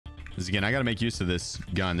Because again, I got to make use of this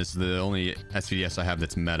gun. This is the only SVDS I have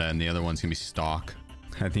that's meta, and the other one's gonna be stock.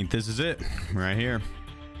 I think this is it right here.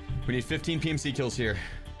 We need 15 PMC kills here.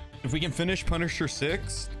 If we can finish Punisher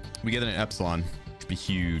 6, we get an Epsilon. It'd be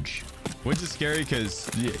huge. Woods is scary because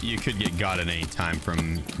you could get got at any time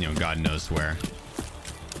from, you know, God knows where.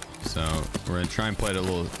 So we're gonna try and play it a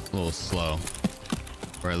little slow,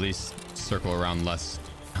 or at least circle around less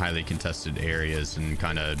highly contested areas and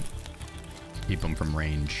kind of keep them from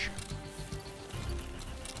range.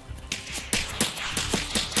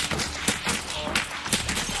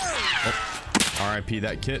 Oh, RIP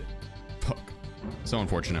that kit. Fuck. So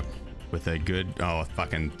unfortunate. With a good, oh,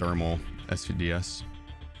 fucking thermal SVDS.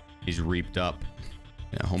 He's reaped up.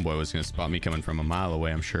 Yeah, homeboy was gonna spot me coming from a mile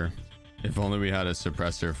away, I'm sure. If only we had a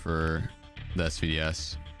suppressor for the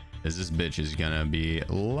SVDS, because this bitch is gonna be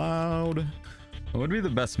loud. What would be the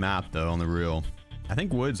best map though on the real? I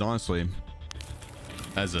think Woods, honestly,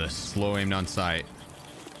 as a slow aimed on sight.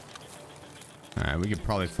 All right, we could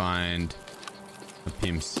probably find a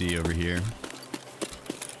PMC over here.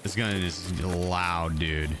 This gun is loud,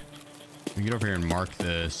 dude. We get over here and mark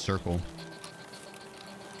the circle.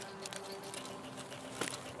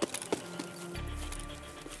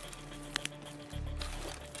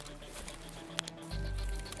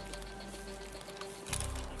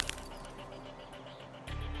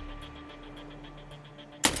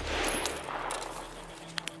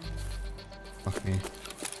 Fuck me.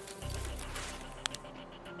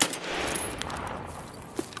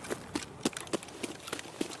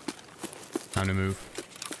 Time to move.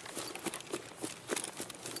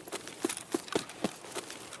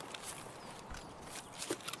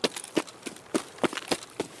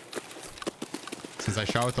 Since I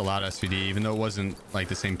shot with the loud SVD, even though it wasn't like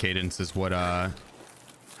the same cadence as what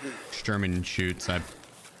Sturman shoots,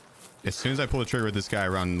 as soon as I pull the trigger with this guy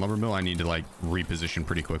around Lumber Mill, I need to like reposition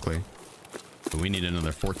pretty quickly. But we need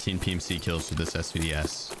another 14 PMC kills with this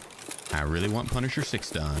SVDS. I really want Punisher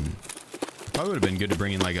 6 done. Probably would have been good to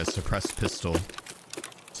bring in like a suppressed pistol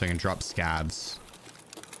so I can drop SCAVS.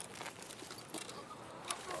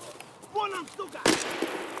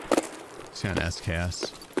 It's got an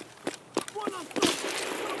SKS.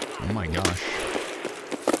 Oh my gosh.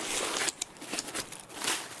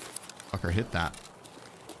 Fucker hit that.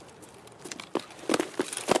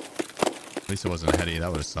 At least it wasn't a heady. That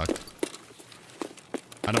would have sucked.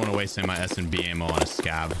 I don't want to waste any of my S&B ammo on a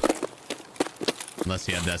scav. Unless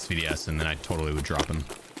he had the SVDS, and then I totally would drop him.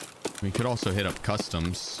 We could also hit up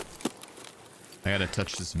customs. I gotta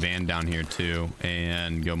touch this van down here too,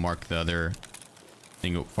 and go mark the other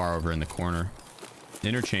thing far over in the corner.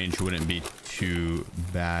 Interchange wouldn't be too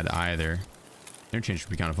bad either. Interchange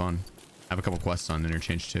would be kind of fun. I have a couple quests on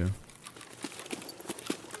interchange too.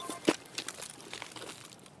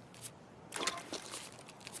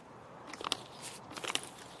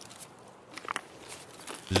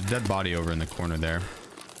 There's a dead body over in the corner there.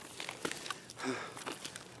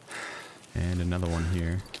 And another one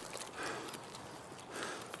here.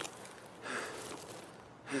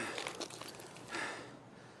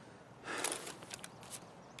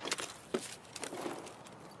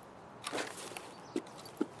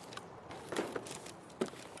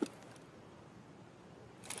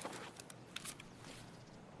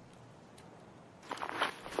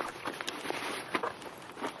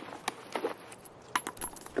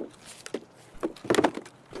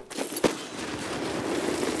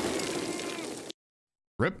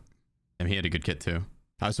 Rip. And he had a good kit too.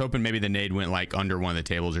 I was hoping maybe the nade went like under one of the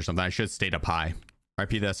tables or something. I should have stayed up high.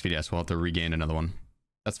 RIP the SVDS. We'll have to regain another one.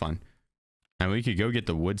 That's fine. And we could go get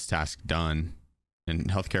the woods task done.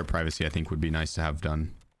 And healthcare privacy I think would be nice to have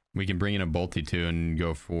done. We can bring in a bolty too and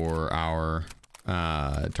go for our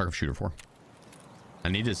Tarkov shooter 4. I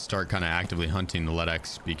need to start kind of actively hunting the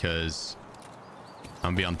LEDX because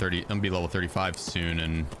I'm gonna be level 35 soon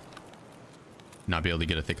and not be able to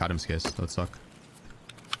get a thick items case. That would suck.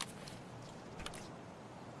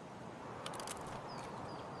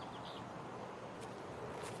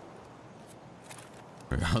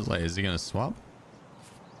 I was like, is he gonna swap?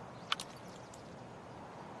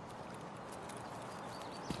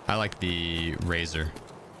 I like the Razor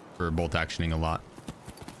for bolt actioning a lot.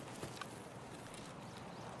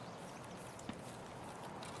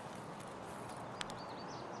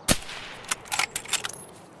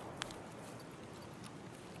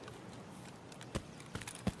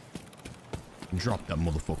 Drop that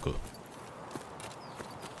motherfucker.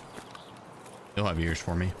 He'll have ears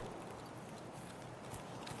for me.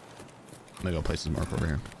 I'm gonna go place his mark over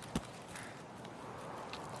here.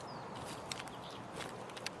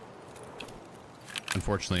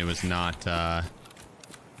 Unfortunately, it was not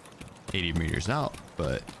 80 meters out,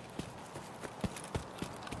 but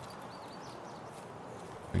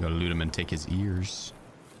I go loot him and take his ears.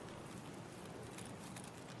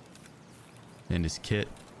 And his kit.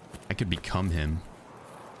 I could become him.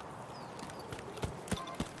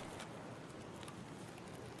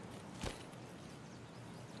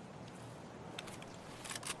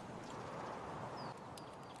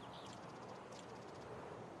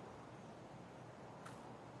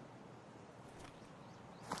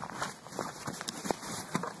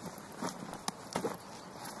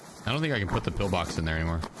 I don't think I can put the pillbox in there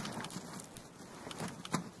anymore.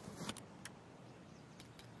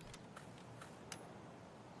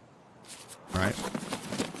 All right.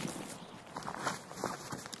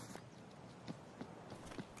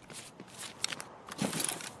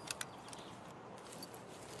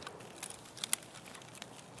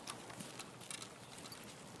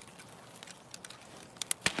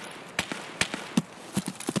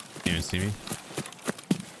 Can't even see me.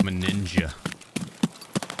 I'm a ninja.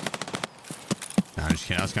 No, I'm just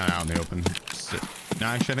kidding. I was kind of out in the open. No,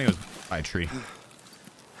 actually, I think it was by a tree.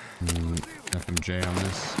 FMJ on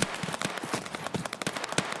this.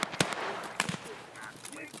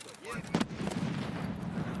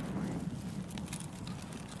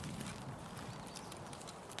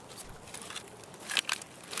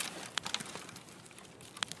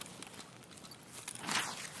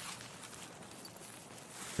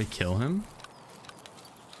 They kill him?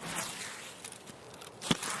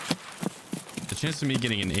 The chance of me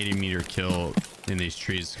getting an 80-meter kill in these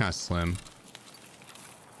trees is kind of slim.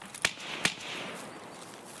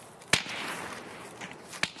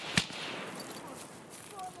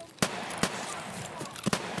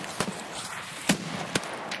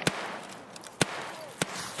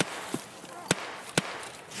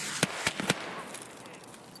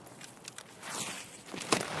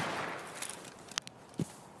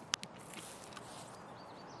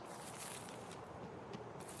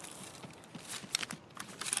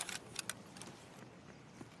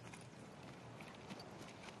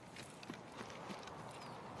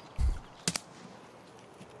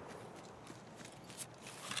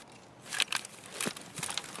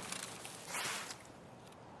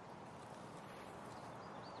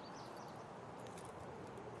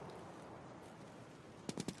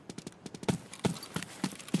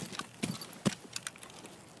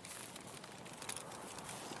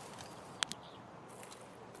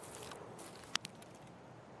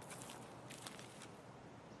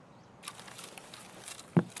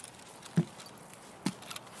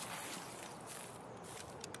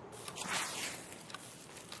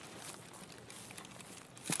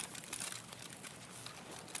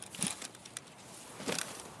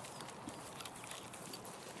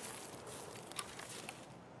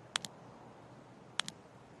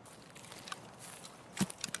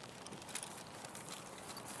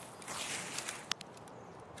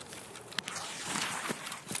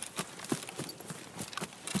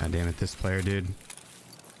 God damn it, this player, dude.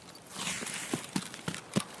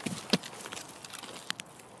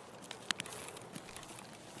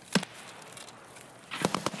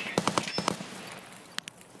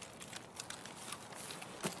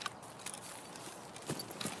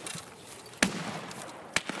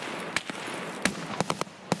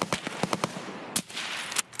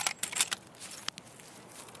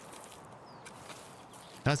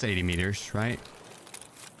 That's 80 meters, right?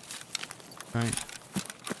 Right.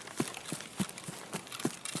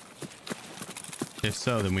 If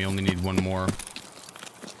so, then we only need one more.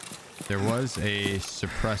 There was a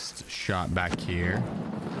suppressed shot back here.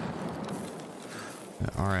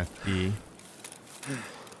 The RFB.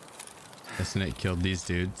 Guessing it killed these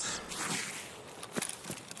dudes.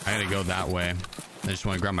 I gotta go that way. I just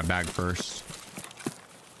want to grab my bag first.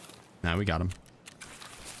 Nah, we got him.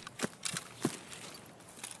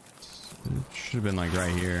 It should have been like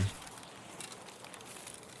right here.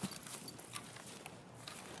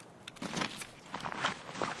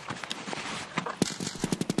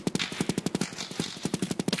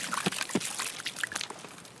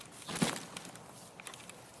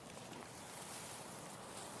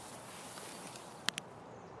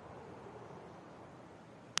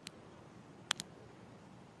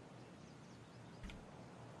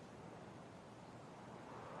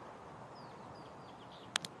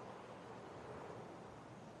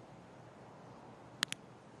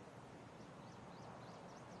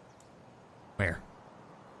 Where?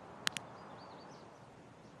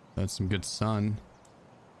 That's some good sun.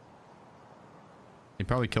 He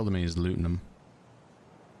probably killed him and he's looting him.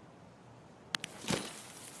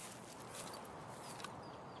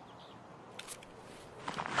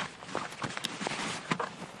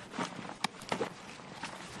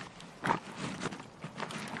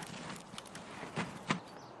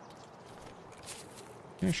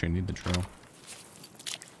 Actually, I need the drill.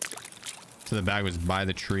 So the bag was by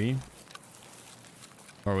the tree?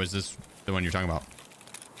 Or was this the one you're talking about?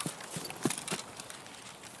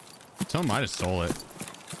 Someone might have stole it.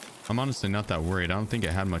 I'm honestly not that worried. I don't think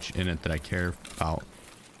it had much in it that I care about.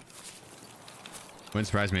 Wouldn't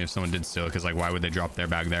surprise me if someone did steal it, because like, why would they drop their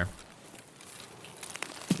bag there?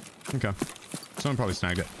 Okay. Someone probably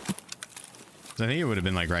snagged it. I think it would have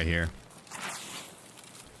been like right here.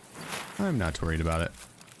 I'm not worried about it.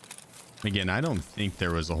 Again, I don't think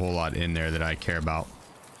there was a whole lot in there that I care about.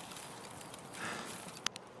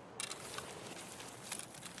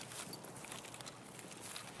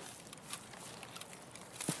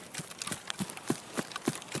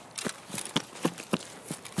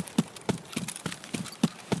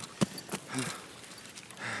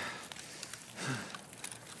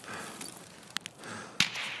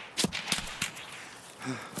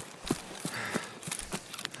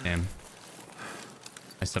 Damn.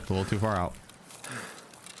 I stepped a little too far out.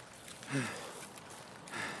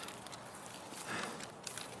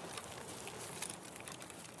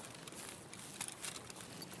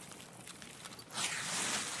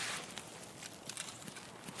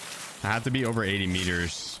 I have to be over 80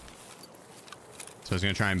 meters. So I was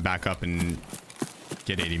going to try and back up and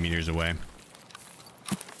get 80 meters away.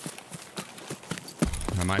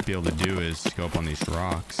 What I might be able to do is go up on these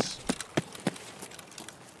rocks.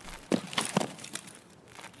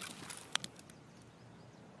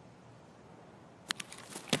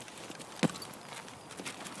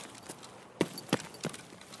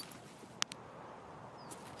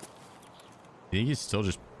 I think he's still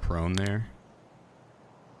just prone there.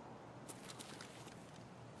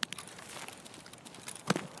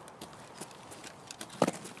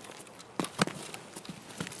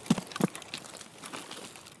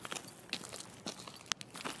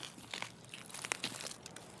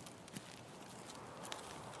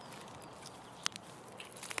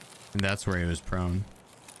 And that's where he was prone.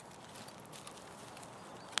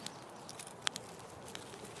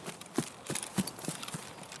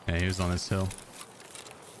 Yeah, he was on this hill.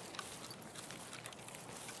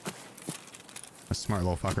 A smart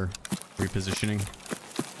little fucker. Repositioning.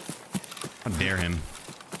 How dare him.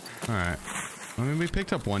 Alright. I mean, we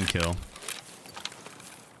picked up one kill.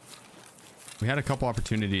 We had a couple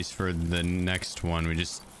opportunities for the next one. We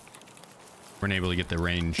just weren't able to get the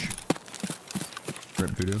range.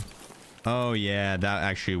 Rip voodoo. Oh, yeah. That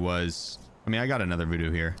actually was... I mean, I got another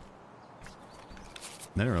voodoo here.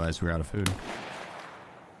 I didn't realize we were out of food.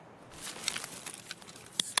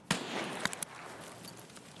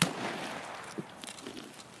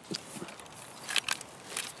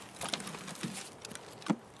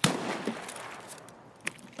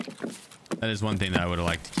 That is one thing that I would have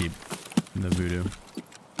liked to keep in the voodoo.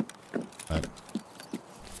 But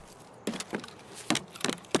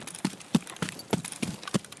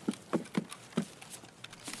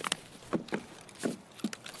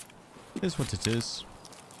it is what it is.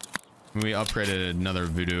 We upgraded another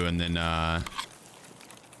voodoo and then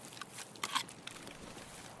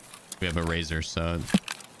we have a razor, so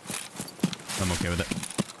I'm okay with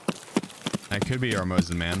it. That could be our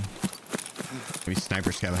MOSIN man. Maybe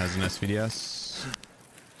Sniper Scout has an SVDS.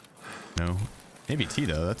 No. Maybe T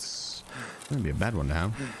though. That's gonna be a bad one to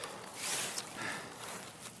have.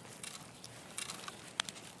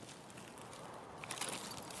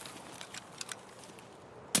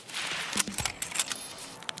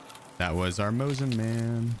 That was our MOSIN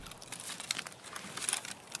man.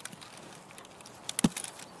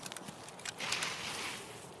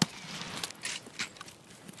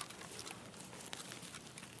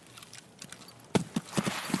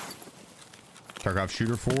 Tarkov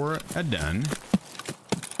shooter for a done.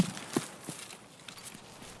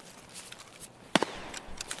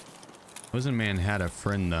 MOSIN man had a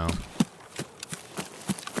friend though.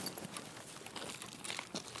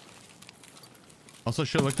 Also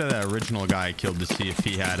should have looked at that original guy I killed to see if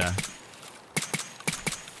he had a...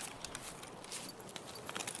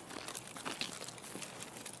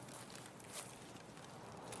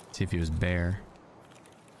 See if he was bare.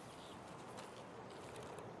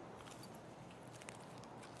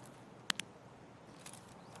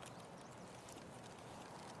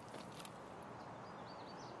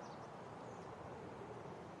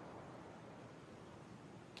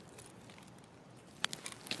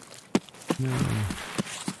 No.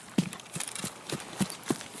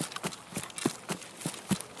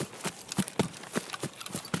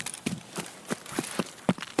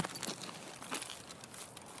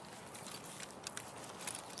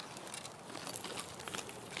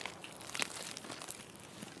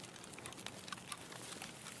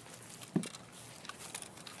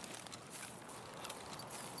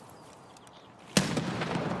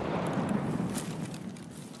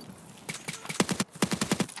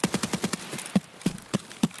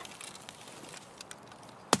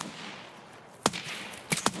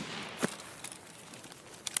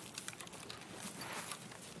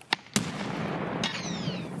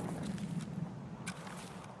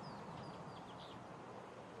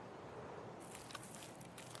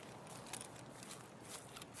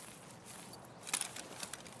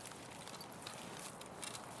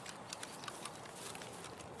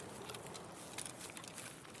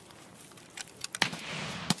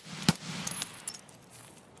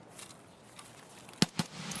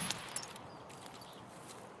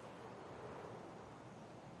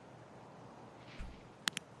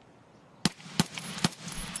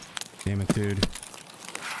 damn it, dude.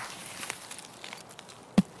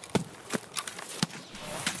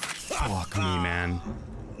 Fuck me, man.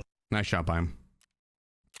 Nice shot by him.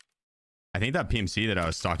 I think that PMC that I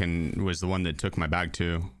was stalking was the one that took my bag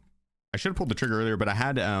too. I should have pulled the trigger earlier, but I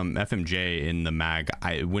had FMJ in the mag.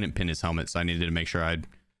 I wouldn't pin his helmet, so I needed to make sure I'd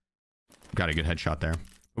got a good headshot there.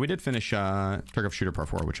 But we did finish Tarkov Shooter Part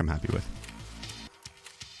 4, which I'm happy with.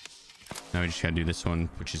 Now we just gotta do this one,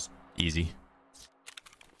 which is easy.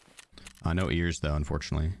 No ears though,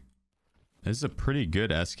 unfortunately. This is a pretty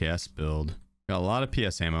good SKS build. Got a lot of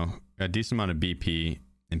PS ammo, got a decent amount of BP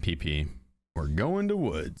and PP. We're going to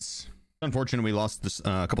woods. Unfortunately, we lost this,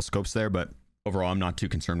 a couple scopes there, but overall, I'm not too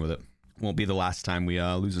concerned with it. Won't be the last time we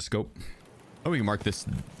lose a scope. Oh, we can mark this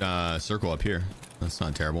circle up here. That's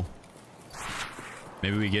not terrible.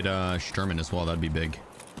 Maybe we get Sturman as well. That'd be big.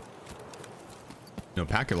 No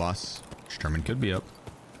packet loss. Sturman could be up.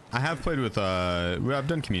 I have played with I've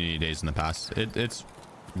done community days in the past. It's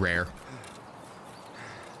rare.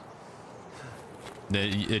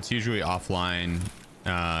 It's usually offline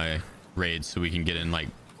raids, so we can get in like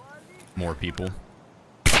more people.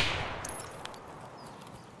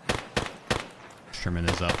 Sherman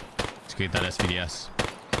is up. Let's get that SVDS.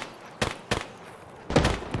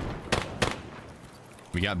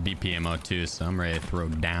 We got BP ammo too, so I'm ready to throw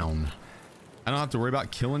down. I don't have to worry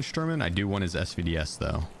about killing Sturman. I do want his SVDS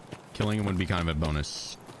though. Killing him would be kind of a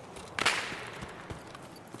bonus.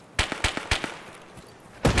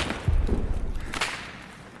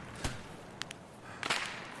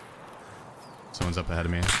 Someone's up ahead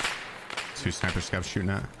of me. Two sniper scavs shooting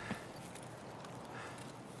at.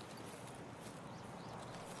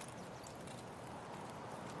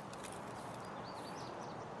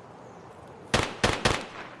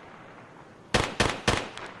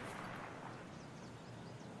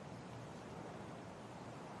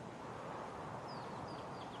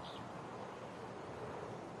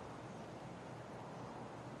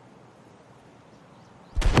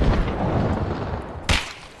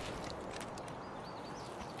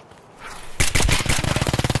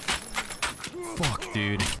 Fuck,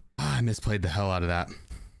 dude. I misplayed the hell out of that.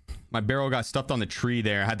 My barrel got stuffed on the tree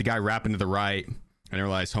there. I had the guy wrapping to the right. I didn't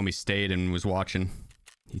realize homie stayed and was watching.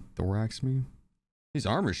 He thoraxed me. These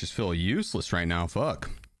armors just feel useless right now. Fuck.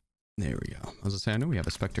 There we go. I was gonna say, I know we have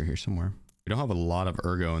a Specter here somewhere. We don't have a lot of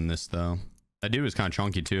ergo in this though. That dude was kind of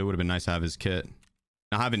chunky too. It would have been nice to have his kit.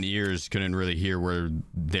 Now having ears, couldn't really hear where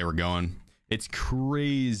they were going. It's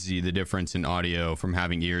crazy the difference in audio from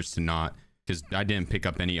having ears to not. Because I didn't pick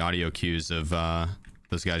up any audio cues of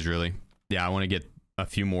those guys really. Yeah, I want to get a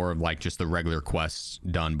few more of like just the regular quests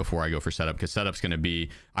done before I go for setup. Because setup's going to be,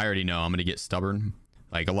 I already know I'm going to get stubborn.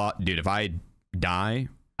 Like a lot, dude, if I die,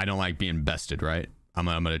 I don't like being bested, right? I'm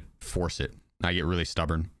going to force it. I get really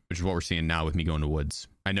stubborn, which is what we're seeing now with me going to woods.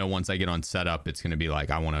 I know once I get on setup, it's going to be like,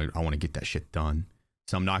 I want to get that shit done.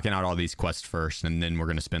 So I'm knocking out all these quests first, and then we're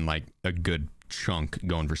going to spend like a good chunk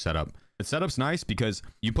going for setup. But setup's nice because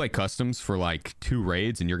you play customs for like 2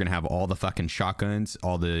 raids and you're going to have all the fucking shotguns,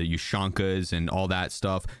 all the Ushankas and all that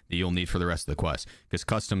stuff that you'll need for the rest of the quest. Because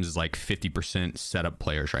customs is like 50% setup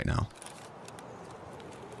players right now.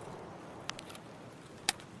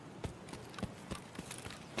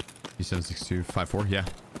 U76254, yeah.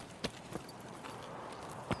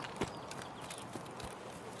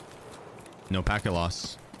 No packet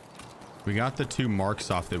loss. We got the 2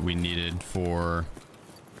 marks off that we needed for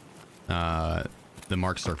the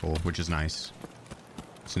mark circle, which is nice.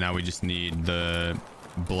 So now we just need the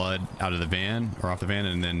blood out of the van or off the van,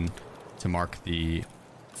 and then to mark the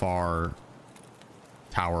far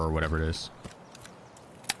tower or whatever it is.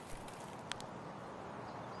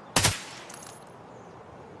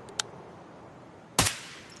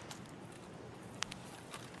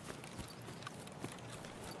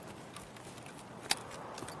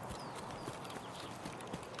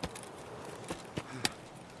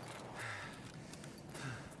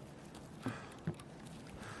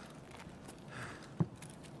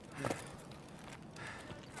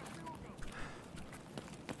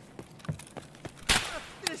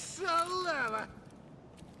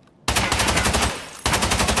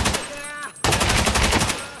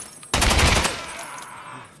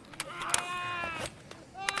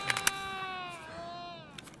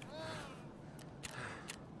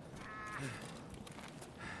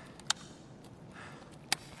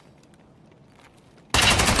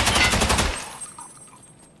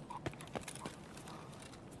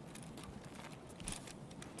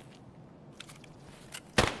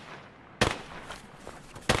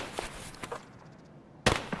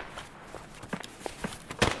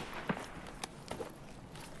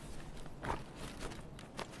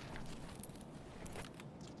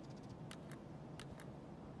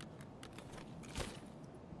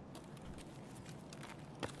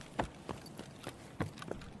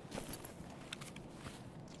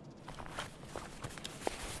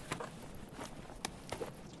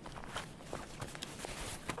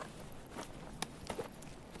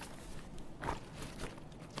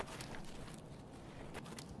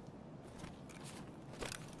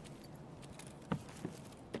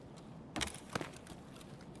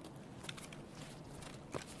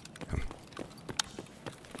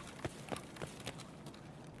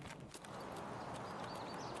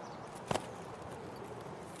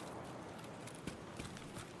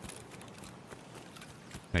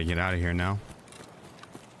 I get out of here now.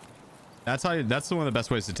 That's one of the best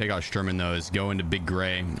ways to take out Sturman though, is go into Big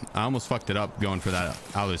Gray. I almost fucked it up going for that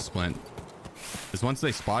outer splint. Because once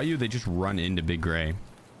they spot you, they just run into Big Gray.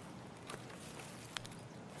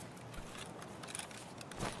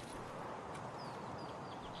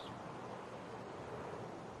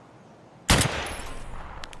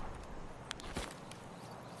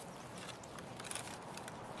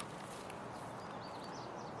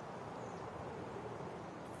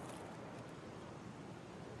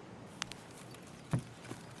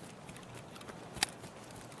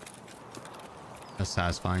 That's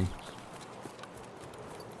satisfying.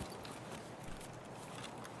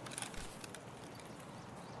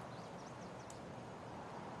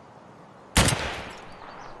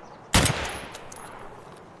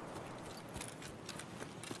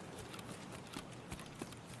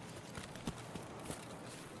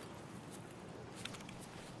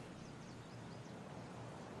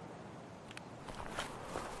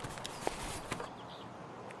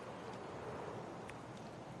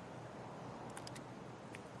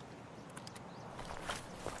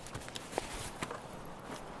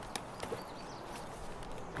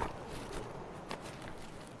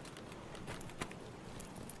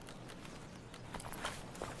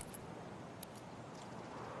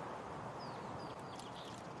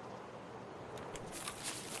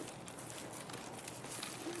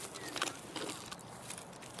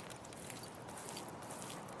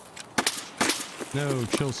 No,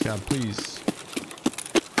 chill, Scab, please.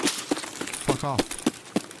 Fuck off.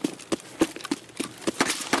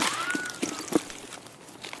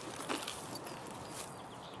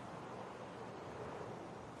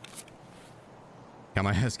 Got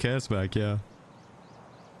my SCAVS back, yeah.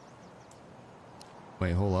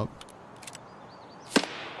 Wait, hold up.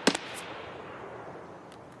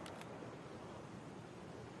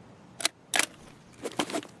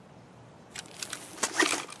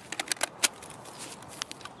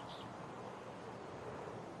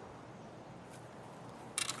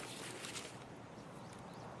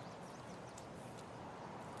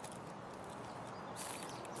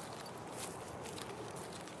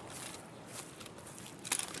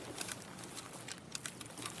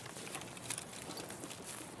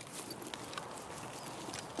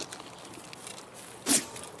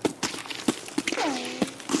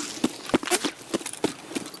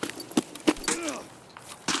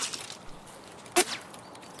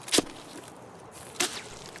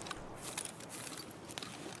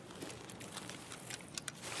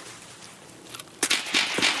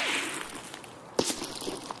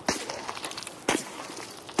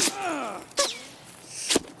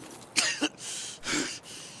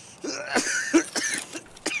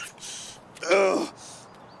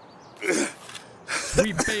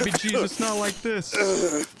 Sweet baby Jesus, not like this.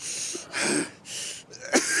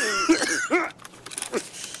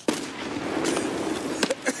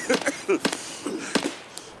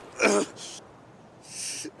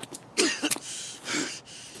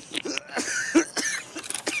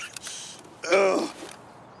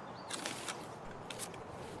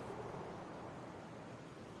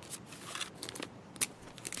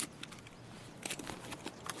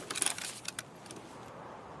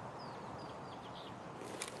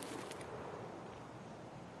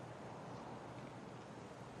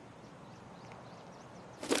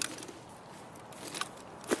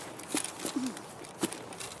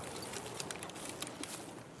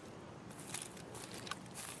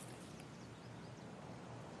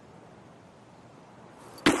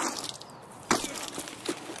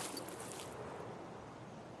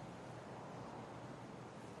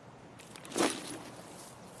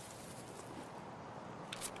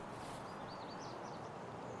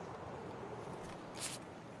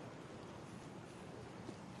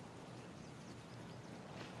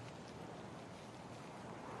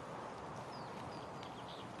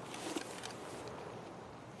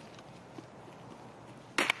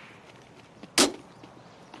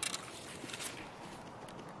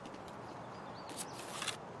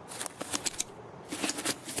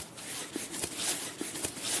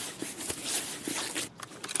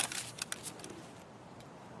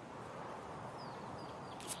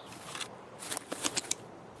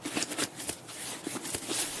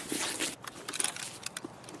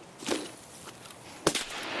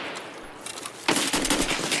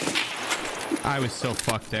 I was so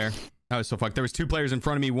fucked there. I was so fucked. There was two players in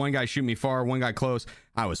front of me. One guy shooting me far, one guy close.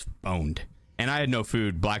 I was boned. And I had no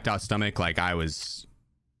food. Blacked out stomach. Like, I was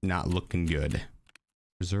not looking good.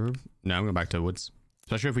 Reserve? No, I'm going back to the woods.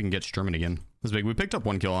 Especially if we can get Sturman again. That's big. We picked up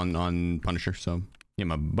one kill on Punisher, so get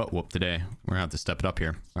my butt whooped today. We're going to have to step it up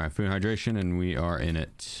here. All right, food and hydration, and we are in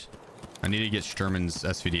it. I need to get Sturman's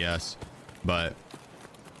SVDS, but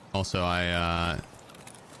also I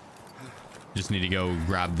just need to go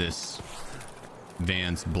grab this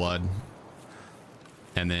Van's blood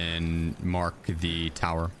and then mark the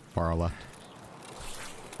tower far left.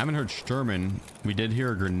 I haven't heard Sturman. We did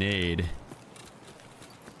hear a grenade,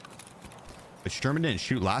 but Sturman didn't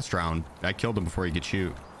shoot last round. I killed him before he could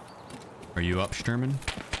shoot. Are you up, Sturman?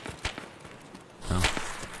 Oh,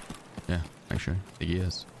 yeah, actually, I think he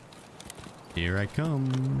is. Here I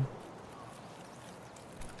come.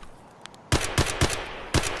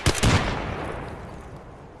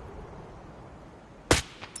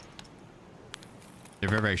 They're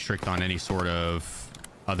very, very strict on any sort of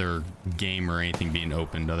other game or anything being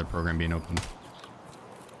opened, other program being opened.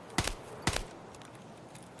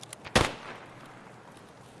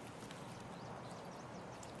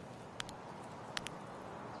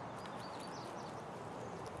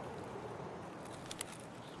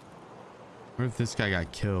 What if this guy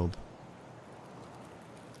got killed?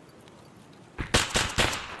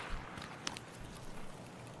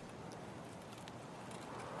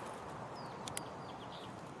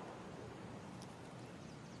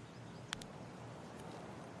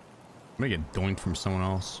 I'm gonna get doinked from someone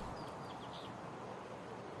else.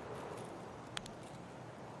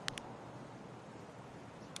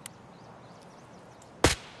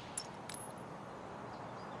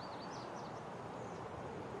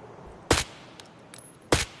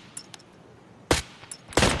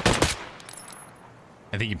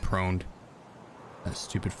 I think he proned. That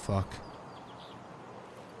stupid fuck.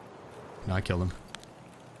 No, I killed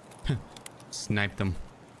him. Sniped him.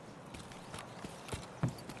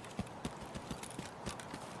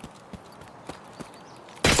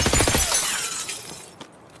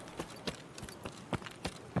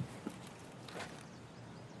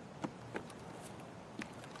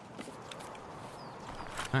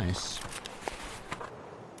 Nice.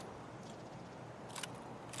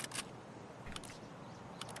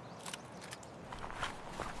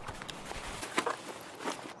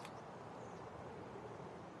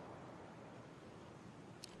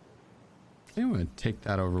 I'm gonna take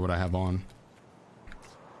that over what I have on.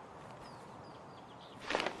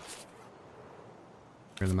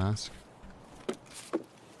 Here's the mask.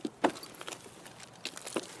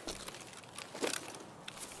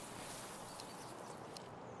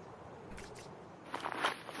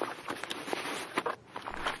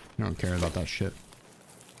 I don't care about that shit.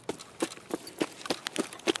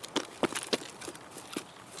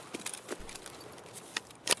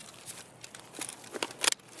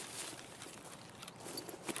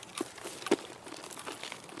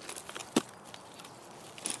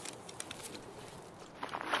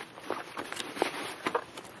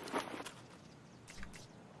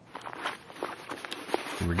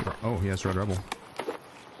 Oh, he has Red Rebel.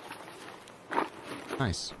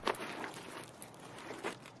 Nice.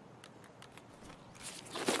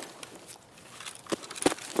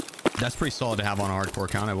 That's pretty solid to have on a hardcore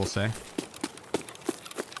count, I will say.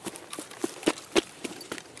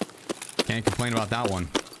 Can't complain about that one.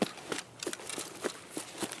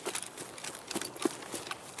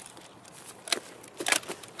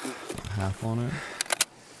 Half on it.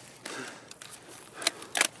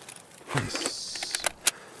 Nice.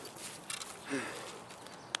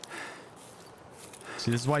 See,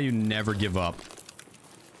 this is why you never give up.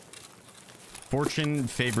 Fortune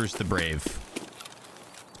favors the brave.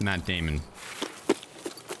 Matt Damon.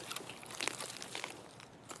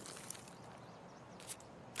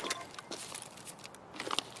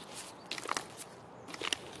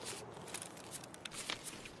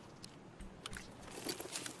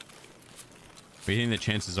 What do you think the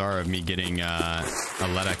chances are of me getting a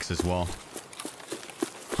LEDX as well?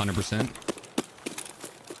 100%.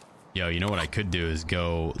 Yo, you know what I could do is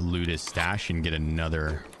go loot his stash and get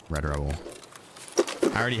another Red Rebel.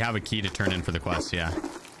 I already have a key to turn in for the quest, yeah.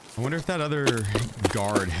 I wonder if that other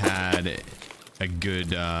guard had a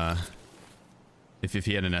good, if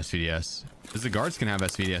he had an SVDS. Because the guards can have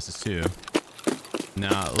SVDSs too.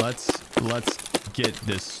 Now, let's get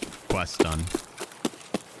this quest done.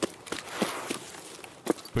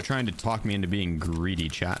 Quit trying to talk me into being greedy,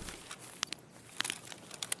 chat.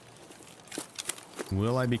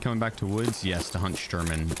 Will I be coming back to Woods? Yes, to hunt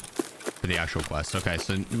Sturman for the actual quest. Okay,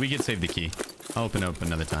 so we get save the key. I'll open it up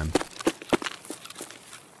another time.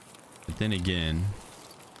 But then again,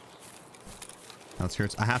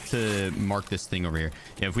 outskirts. I have to mark this thing over here.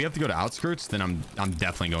 Yeah, if we have to go to outskirts, then I'm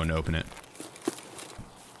definitely going to open it.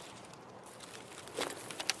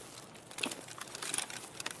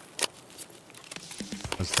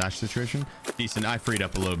 A stash situation? Decent. I freed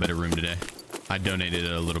up a little bit of room today. I donated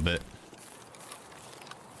it a little bit.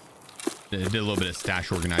 Did a little bit of stash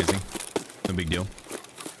organizing. No big deal.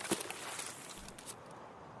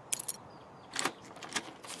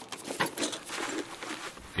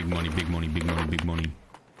 Big money, big money, big money, big money.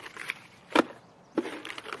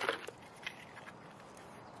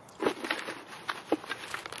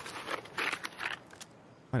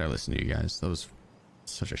 Why'd I listen to you guys? That was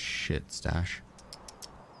such a shit stash.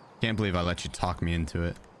 Can't believe I let you talk me into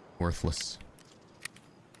it. Worthless.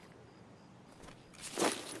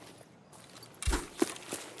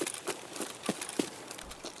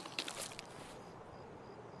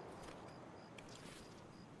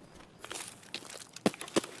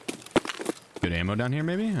 Good ammo down here,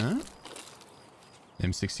 maybe, huh?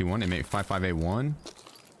 M61, M855A1.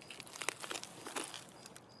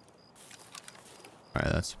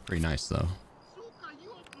 Alright, that's pretty nice though.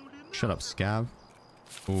 Shut up, scav.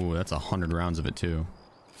 Ooh, that's 100 rounds of it too.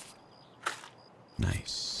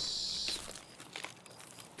 Nice.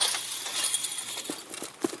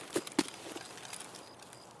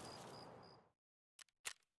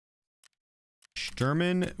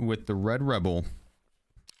 Sturman with the Red Rebel.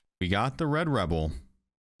 We got the Red Rebel.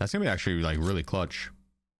 That's gonna be actually like really clutch.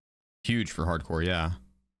 Huge for hardcore, yeah.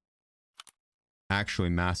 Actually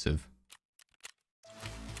massive.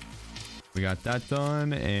 We got that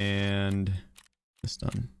done and this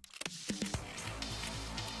done.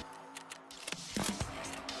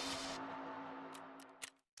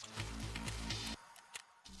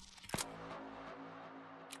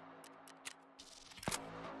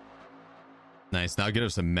 Nice. Now get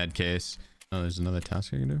us a med case. Oh, there's another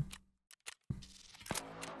task I can do.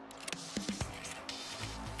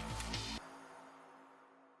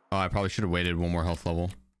 Oh, I probably should have waited one more health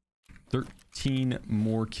level. 13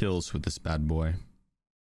 more kills with this bad boy.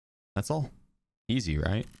 That's all. Easy,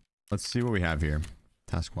 right? Let's see what we have here.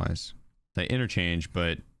 Task wise. They interchange,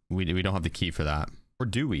 but we don't have the key for that. Or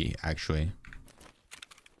do we actually?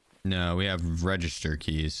 No, we have register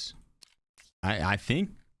keys. I think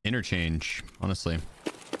interchange, honestly.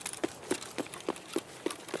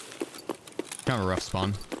 Kind of a rough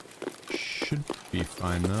spawn. Should be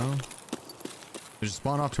fine though. There's a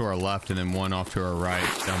spawn off to our left and then one off to our right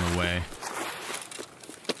down the way.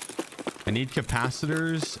 I need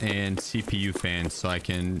capacitors and CPU fans so I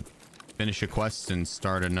can finish a quest and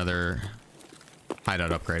start another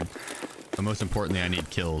hideout upgrade. But most importantly, I need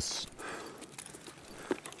kills.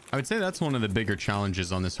 I would say that's one of the bigger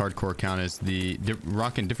challenges on this hardcore account is the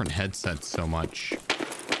rocking different headsets so much.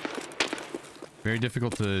 Very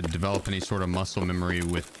difficult to develop any sort of muscle memory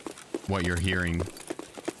with what you're hearing.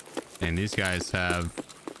 And these guys have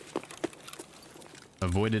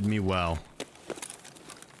avoided me well.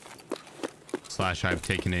 Slash, I've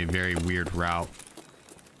taken a very weird route.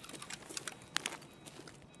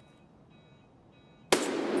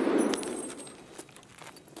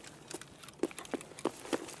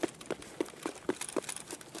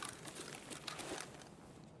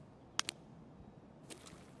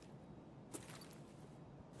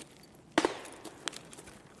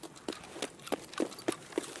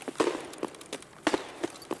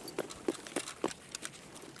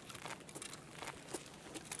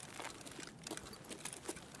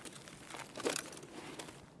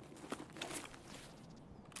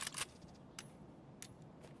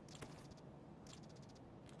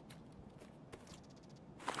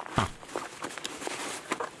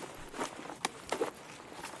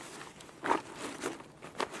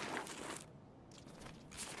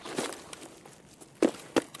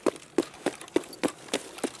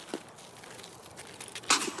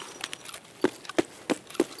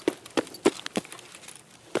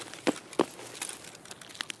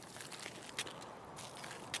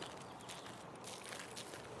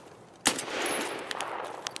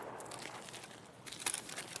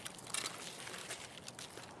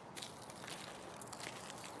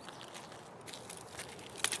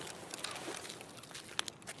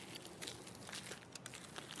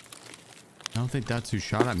 I don't think that's who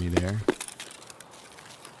shot at me there.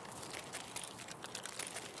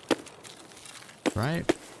 Right?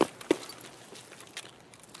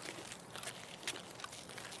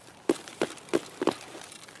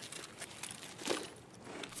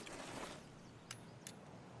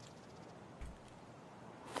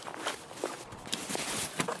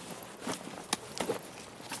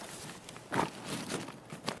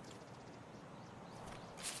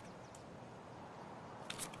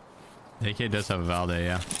 AK does have a Valde,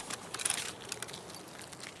 yeah.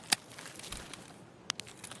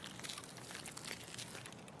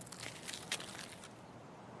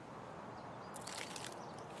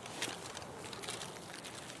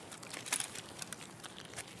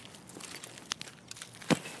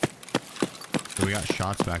 So we got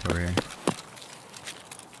shots back over here.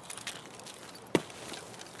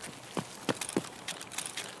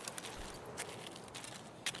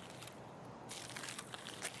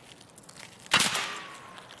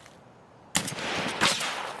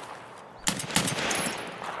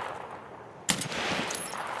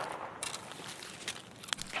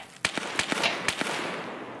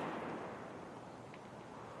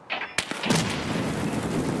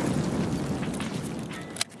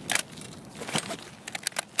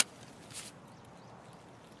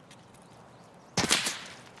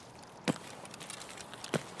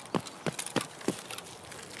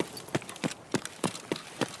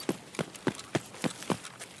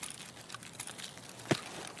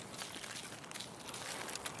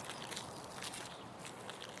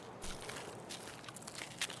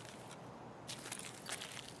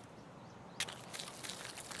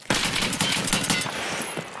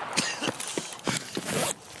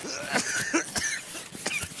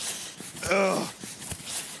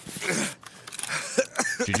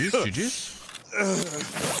 Juice.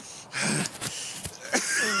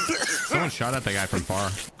 Someone shot at that guy from far.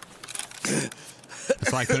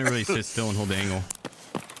 That's why I couldn't really sit still and hold the angle.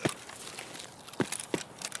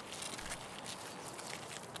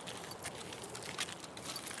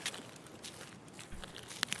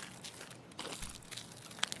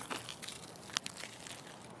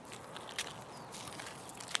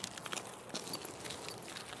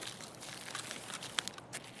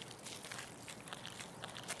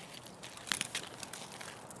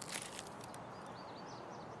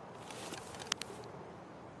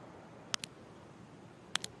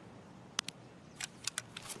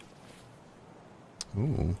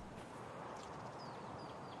 Ooh.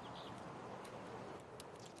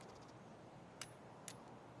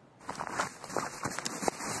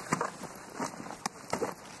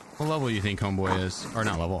 What level do you think Homeboy is? Or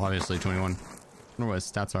not level, obviously 21. I wonder what his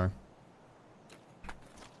stats are.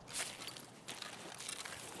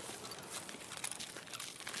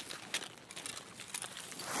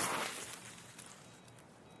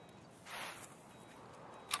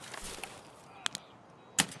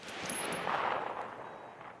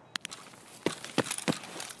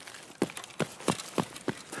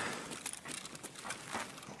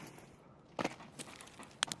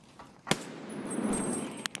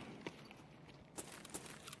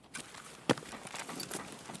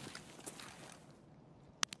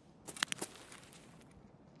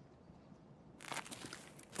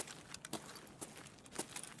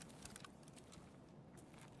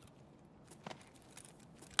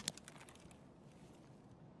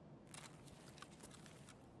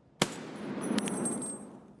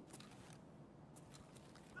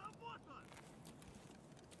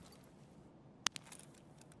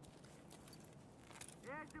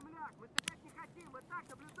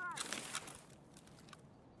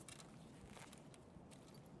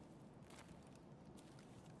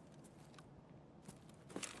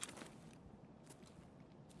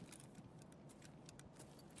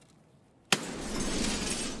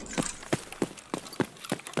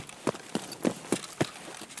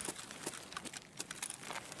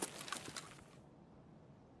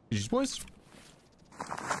 GG's, boys.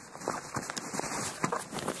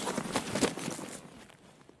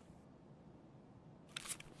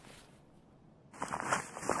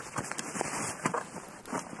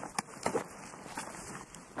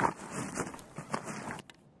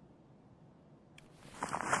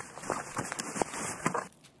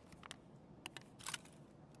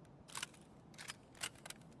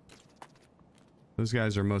 Those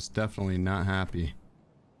guys are most definitely not happy.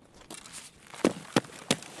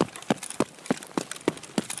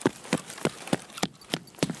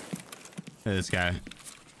 Hey, this guy.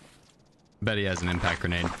 Bet he has an impact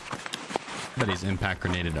grenade. Bet he's impact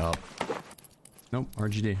grenaded up. Nope,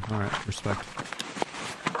 RGD. Alright, respect.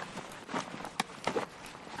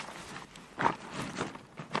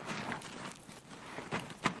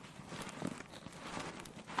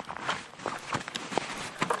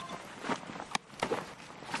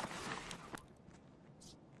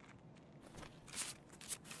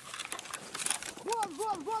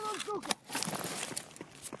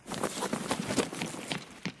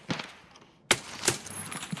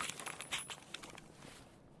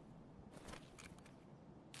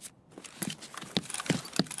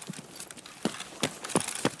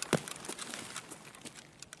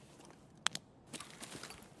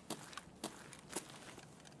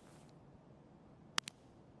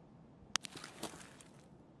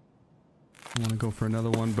 I want to go for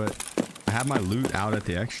another one, but I have my loot out at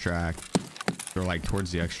the extract, or like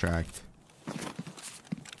towards the extract.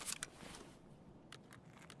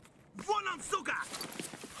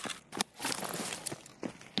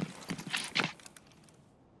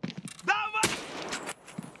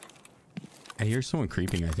 I hear someone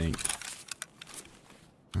creeping, I think.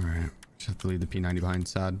 All right, just have to leave the P90 behind.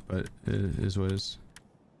 Sad, but it is what it is.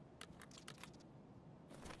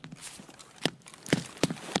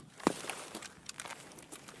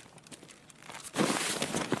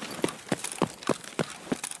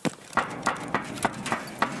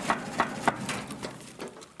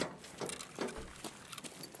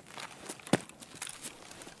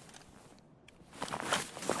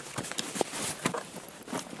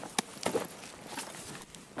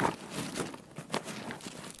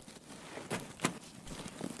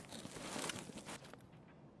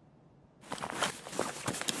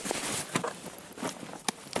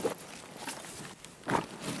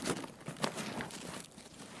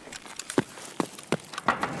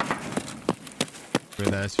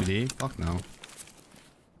 The SVD? Fuck no.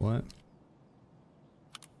 What?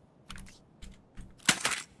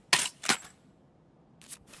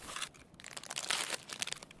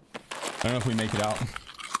 I don't know if we make it out.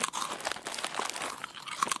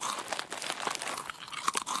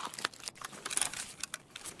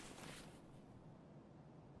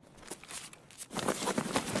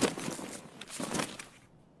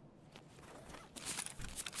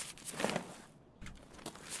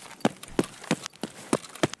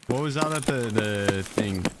 What was out at the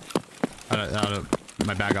thing? Out of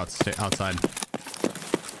my bag outside.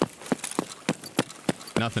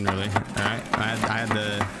 Nothing really. All right, I had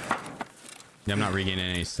the. Yeah, I'm not regaining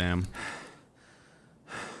any stam.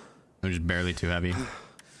 I'm just barely too heavy.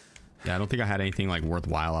 Yeah, I don't think I had anything like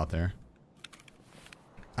worthwhile out there.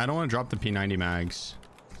 I don't want to drop the P90 mags.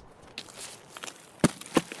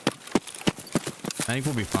 I think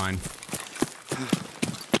we'll be fine.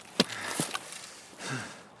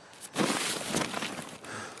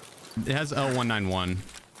 It has L191.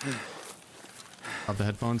 Off the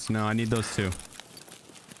headphones? No, I need those too.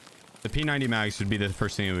 The P90 mags should be the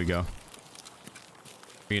first thing that we go.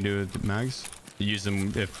 We can do with the mags. Use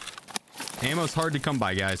them if ammo's hard to come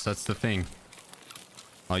by, guys. That's the thing.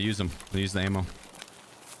 I'll use them. I'll use the ammo.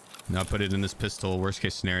 And I'll put it in this pistol, worst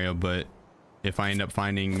case scenario, but if I end up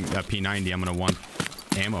finding a P90, I'm gonna want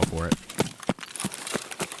ammo for it.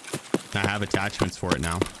 I have attachments for it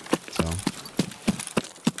now, so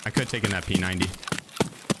I could have taken that P90.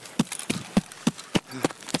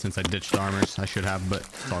 Since I ditched the armors, I should have, but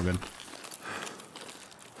it's all good.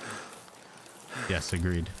 Yes,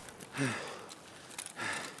 agreed.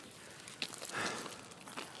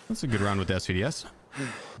 That's a good round with the SVDS.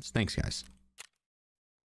 Thanks, guys. It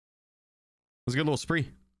was a good little spree.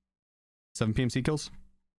 7 PMC kills.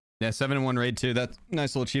 Yeah, 7-1 raid too. That's a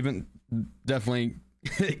nice little achievement. Definitely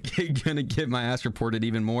gonna get my ass reported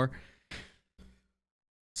even more.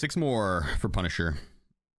 6 more for Punisher.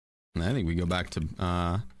 And I think we go back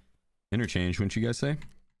to interchange, wouldn't you guys say?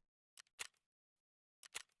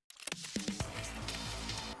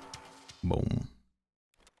 Boom.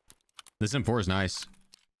 This M4 is nice.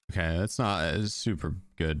 Okay, that's not super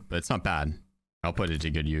good, but it's not bad. I'll put it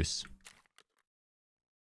to good use.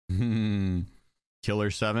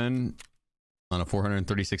 Killer 7 on a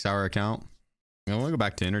 436-hour account. I want to go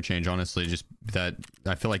back to interchange, honestly. Just that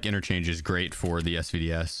I feel like interchange is great for the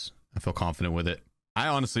SVDS. I feel confident with it.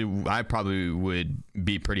 I probably would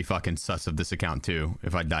be pretty fucking sus of this account too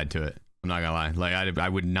if I died to it. I'm not gonna lie. Like I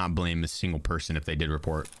would not blame a single person if they did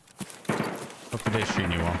report. Hope today's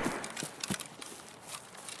treating you well.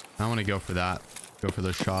 I want to go for that. Go for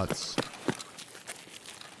those shots.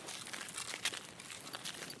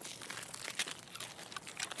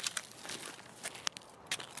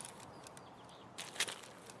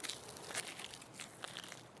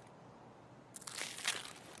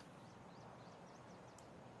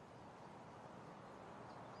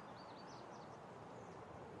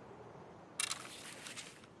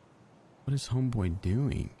 What is homeboy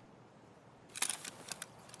doing?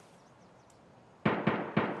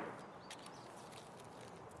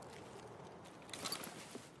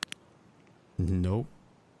 Nope.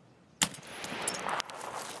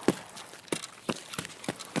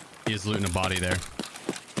 He is looting a body there.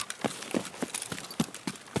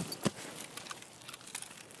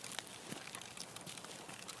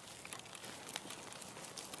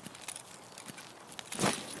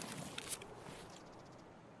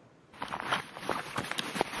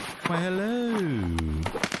 Why, hello.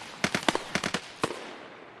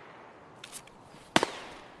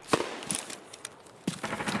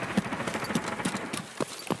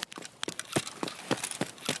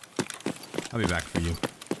 I'll be back for you.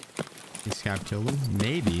 You scav killed him?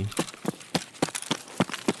 Maybe.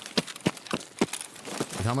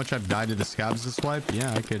 With how much I've died to the scavs this wipe?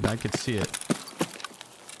 Yeah, I could see it.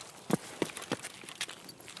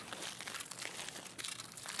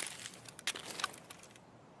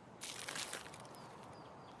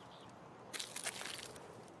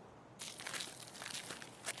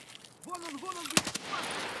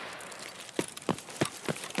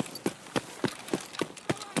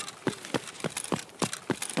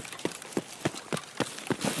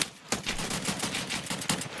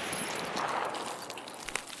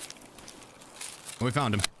 We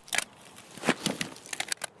found him.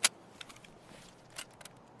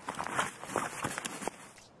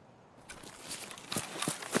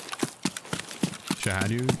 Should I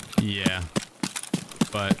had you? Yeah.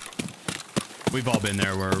 But we've all been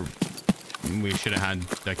there where we should have had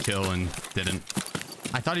that kill and didn't.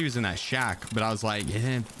 I thought he was in that shack, but I was like,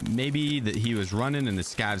 maybe that he was running and the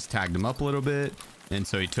scavs tagged him up a little bit. And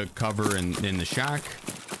so he took cover in the shack.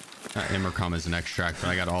 Immercom is an extract, but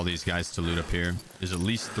I got all these guys to loot up here. There's at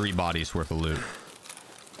least 3 bodies worth of loot.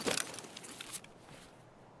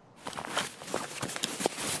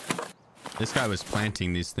 This guy was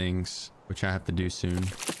planting these things, which I have to do soon.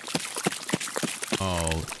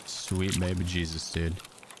 Oh, sweet baby Jesus, dude.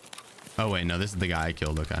 Oh, wait, no, this is the guy I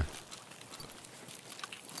killed. Okay.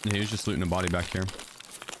 Yeah, he was just looting a body back here.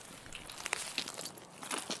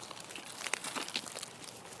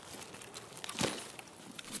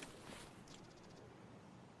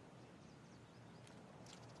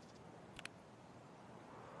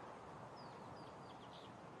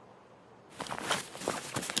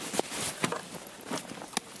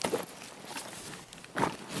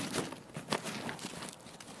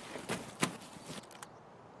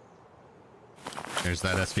 There's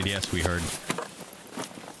that SVDS we heard.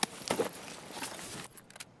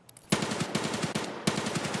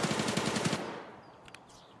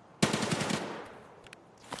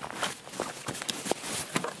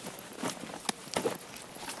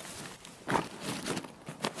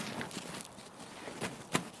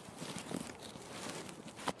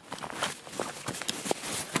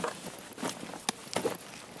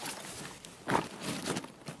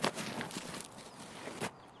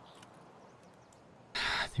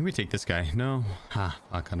 I think we take this guy. No? Ah,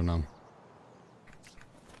 fuck, I don't know.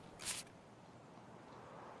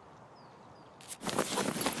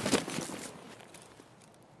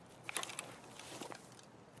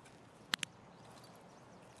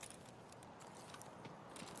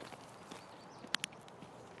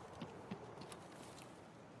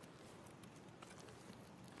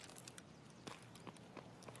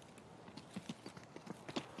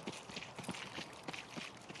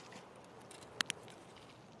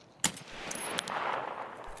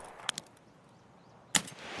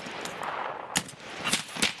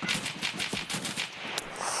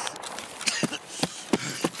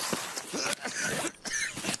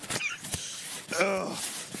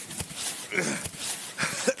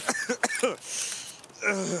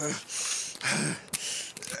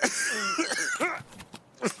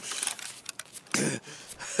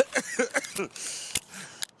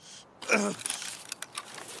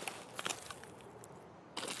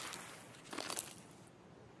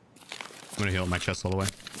 I'm gonna heal my chest all the way.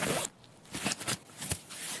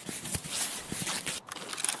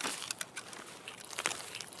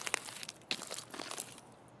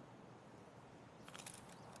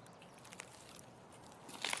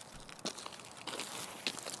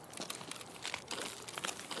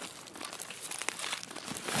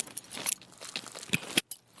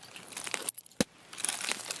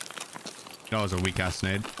 That was a weak ass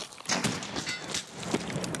nade.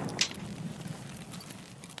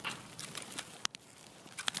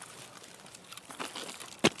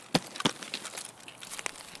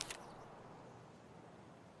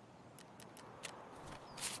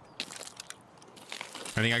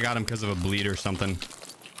 I think I got him because of a bleed or something.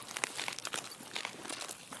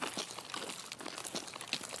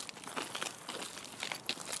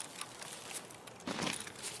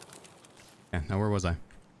 Yeah, now where was I?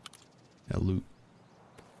 Yeah, loot.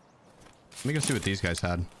 Let me go see what these guys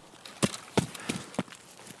had.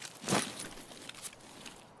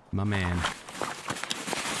 My man.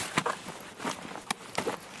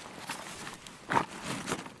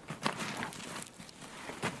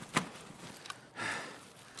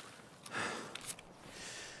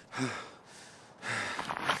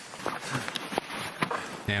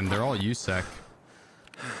 Damn, they're all USEC.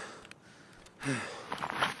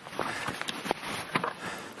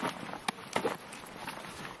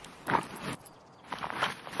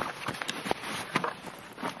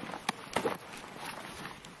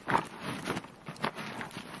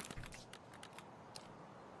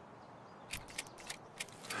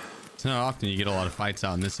 It's not often you get a lot of fights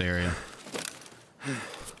out in this area.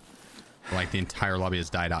 Like the entire lobby has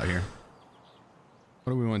died out here.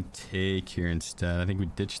 What do we want to take here instead? I think we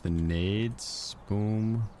ditch the nades.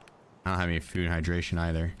 Boom. I don't have any food and hydration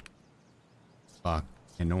either. Fuck.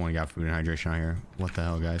 And no one got food and hydration out here. What the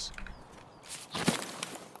hell, guys?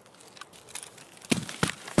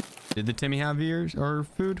 Did the Timmy have ears or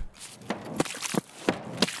food?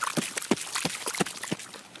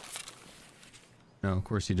 No, of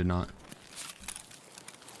course he did not.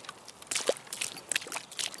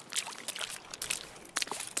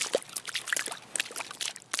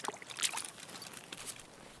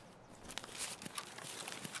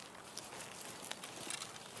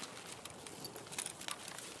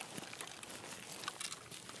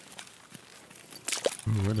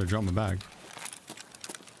 Ooh, where'd I drop my bag?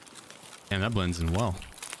 Damn, that blends in well.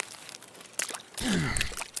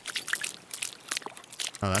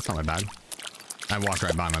 Oh, that's not my bag. I walked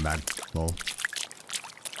right by my bag. Lol.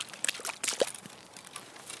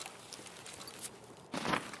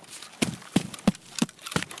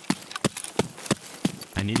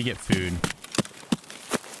 I I need to get food.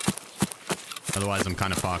 Otherwise, I'm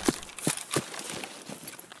kind of fucked.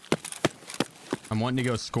 I'm wanting to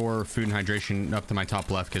go score food and hydration up to my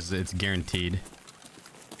top left because it's guaranteed.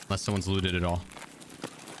 Unless someone's looted it all.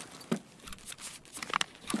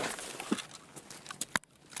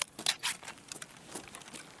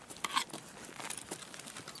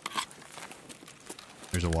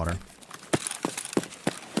 There's a water.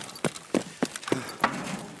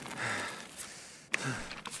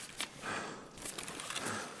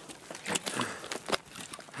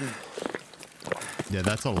 Yeah,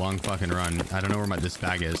 that's a long fucking run. I don't know where this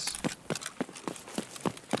bag is.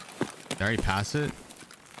 Did I already pass it?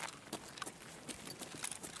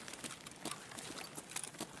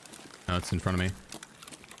 No, it's in front of me.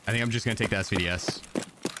 I think I'm just gonna take the SVDS.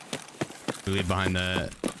 We leave behind the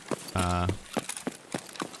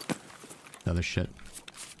other shit.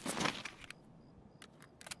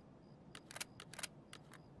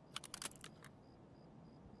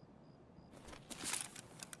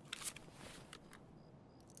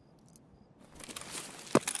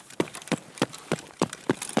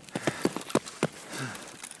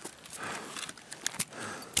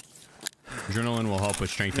 Adrenaline will help with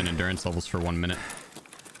strength and endurance levels for 1 minute.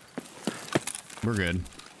 We're good.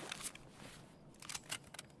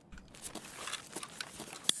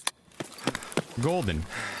 Golden.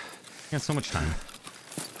 Got so much time.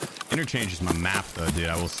 Interchange is my map though, dude,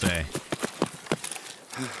 I will say.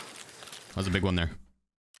 That was a big one there.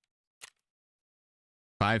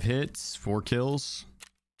 5 hits, 4 kills.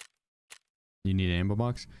 You need an ammo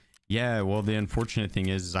box? Yeah, well, the unfortunate thing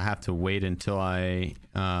is I have to wait until I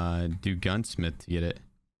do gunsmith to get it.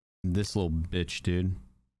 This little bitch, dude.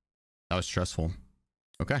 That was stressful.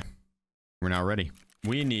 Okay. We're now ready.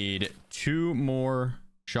 We need 2 more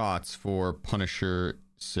shots for Punisher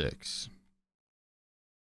 6.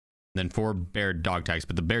 Then 4 bear dog tags,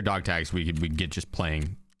 but the bear dog tags we get just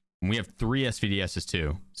playing. And we have 3 SVDSs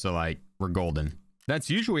too, so like we're golden. That's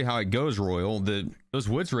usually how it goes, Royal. Those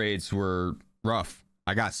woods raids were rough.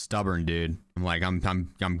 I got stubborn, dude. I'm like, I'm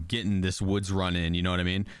getting this woods run in, you know what I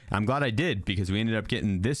mean? I'm glad I did, because we ended up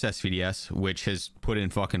getting this SVDS, which has put in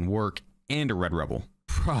fucking work, and a Red Rebel.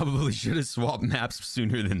 Probably should have swapped maps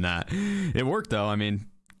sooner than that. It worked though. I mean,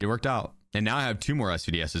 it worked out. And now I have 2 more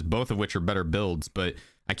SVDSs, both of which are better builds, but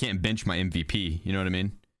I can't bench my MVP. You know what I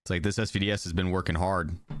mean? It's like this SVDS has been working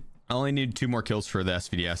hard. I only need 2 more kills for the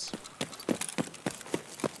SVDS.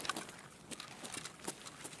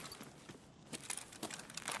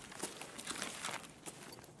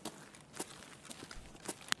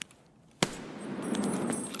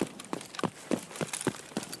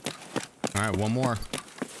 All right, 1 more.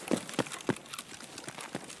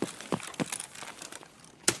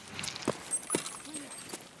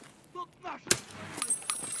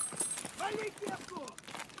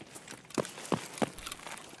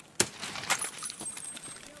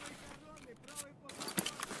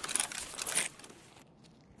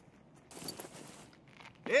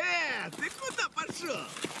 Ты куда пошел?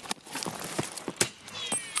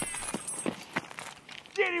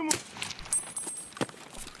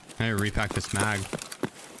 I need to repack this mag.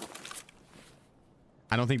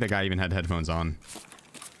 I don't think that guy even had headphones on.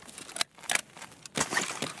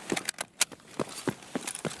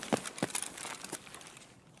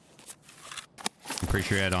 I'm pretty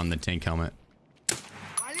sure he had on the tank helmet.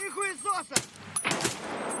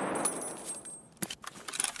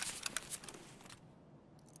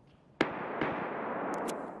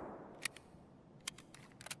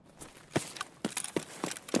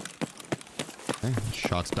 Okay,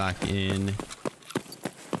 shots back in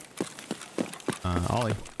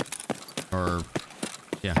Ollie. Or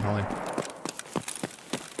yeah, Ollie.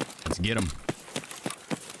 Let's get him.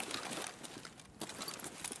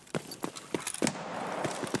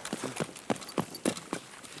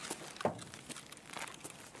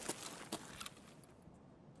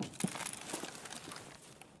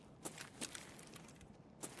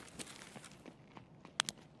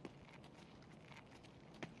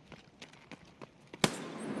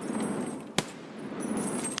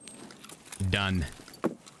 Done.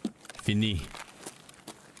 Fini.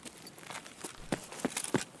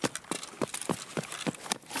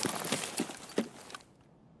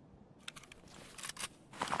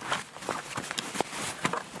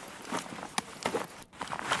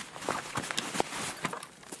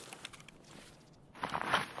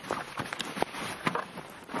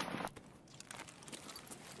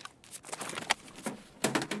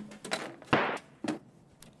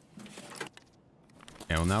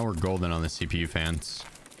 Yeah, well now we're golden on the CPU fans.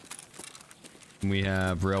 We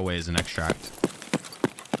have railways and extract.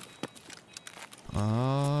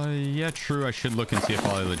 Yeah, true. I should look and see if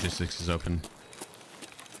all the logistics is open.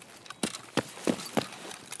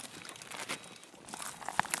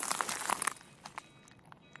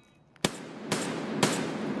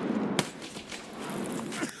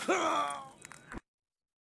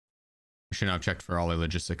 I should not have checked for all the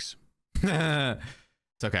logistics. It's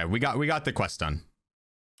okay. We got the quest done.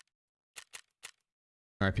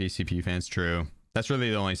 RP CPU fans, true. That's really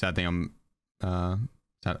the only sad thing I'm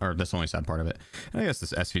sad, or that's the only sad part of it. And I guess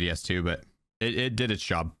this SVDS too, but it did its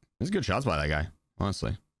job. It was good shots by that guy,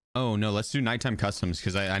 honestly. Oh no, let's do nighttime customs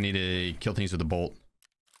because I need to kill things with a bolt.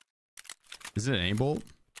 Is it any bolt?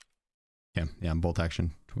 Yeah, bolt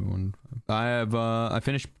action. 21. I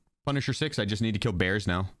finished Punisher 6. I just need to kill bears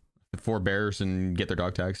now. 4 bears and get their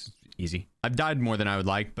dog tags. Easy. I've died more than I would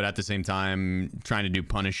like, but at the same time, trying to do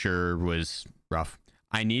Punisher was rough.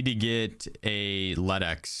 I need to get a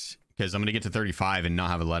LEDX because I'm going to get to 35 and not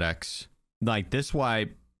have a LEDX. Like this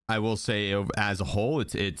wipe, I will say as a whole,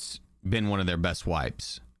 it's been one of their best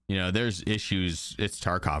wipes. You know, there's issues. It's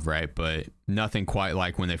Tarkov, right? But nothing quite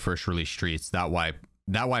like when they first released Streets. That wipe,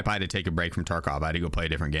 I had to take a break from Tarkov. I had to go play a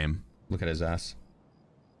different game. Look at his ass.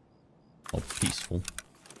 All peaceful.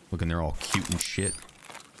 Looking, they're all cute and shit.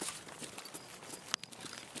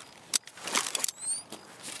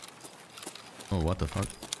 Oh, what the fuck?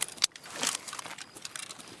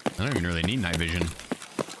 I don't even really need night vision.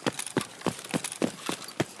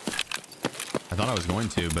 I thought I was going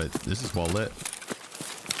to, but this is well lit.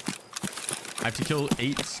 I have to kill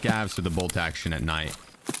 8 scavs with the bolt action at night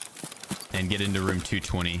and get into room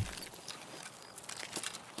 220.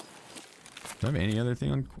 Do I have any other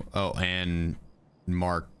thing on? Oh, and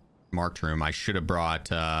marked room. I should have brought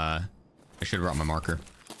my marker.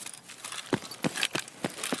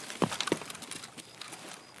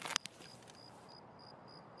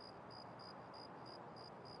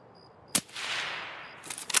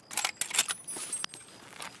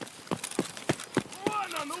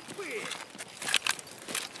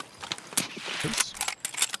 Oops.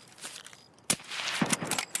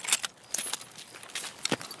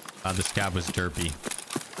 The scav was derpy.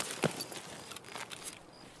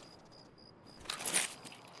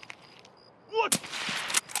 What?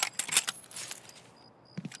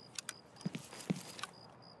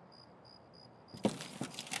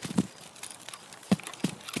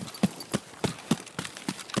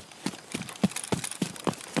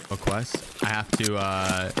 A quest? I have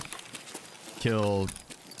to kill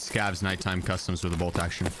scavs nighttime customs with a bolt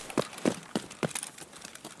action.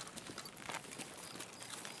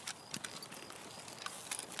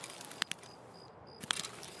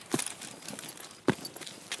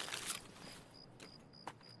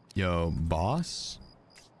 Yo, boss?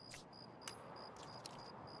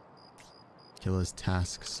 Kill his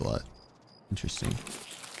task slut. Interesting.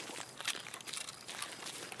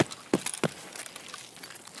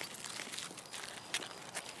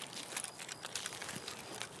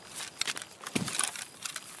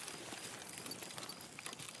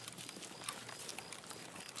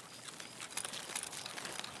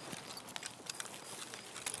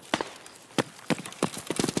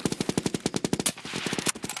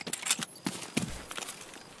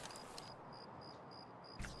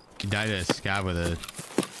 He died at a scav with a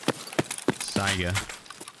Saiga.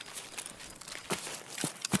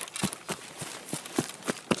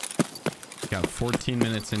 Got 14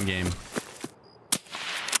 minutes in game.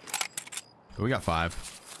 We got 5.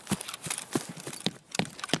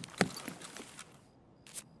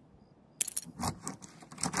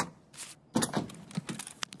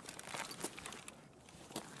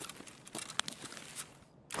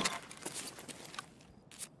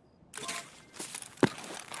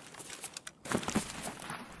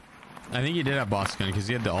 I think he did have boss gun because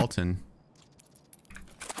he had the Alton.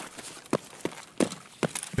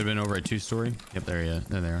 Could have been over at 2-story. Yep, there he is.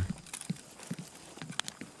 There they are.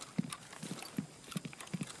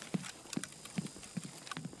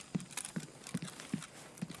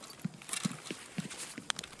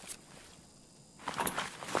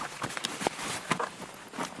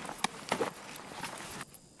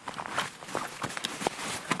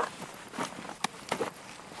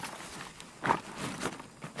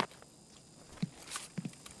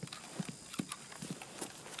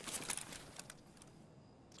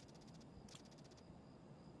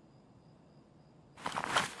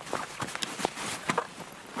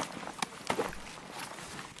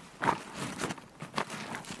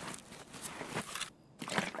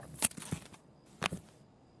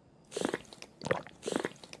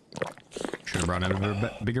 Brought out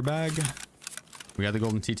a bigger bag. We got the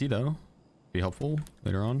golden TT though. Be helpful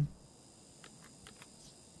later on.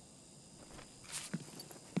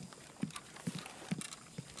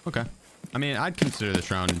 Okay. I mean, I'd consider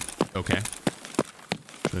this round okay.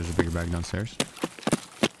 So there's a bigger bag downstairs.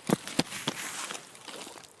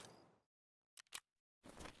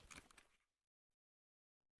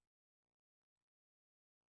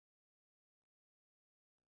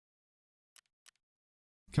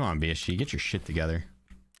 Come on, BSG, get your shit together.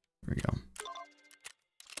 There we go.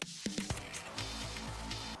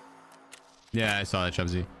 Yeah, I saw that,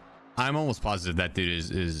 Chubsy. I'm almost positive that dude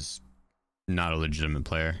is not a legitimate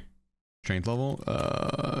player. Strength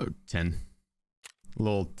level, 10.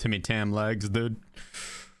 Little Timmy Tam legs, dude.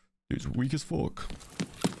 Dude's weak as fuck.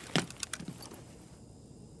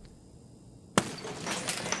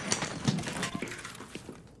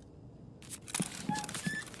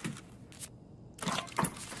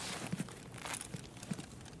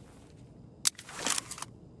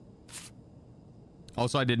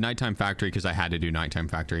 Also, I did nighttime factory because I had to do nighttime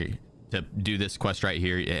factory. To do this quest right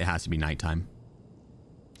here, it has to be nighttime.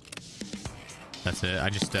 That's it. I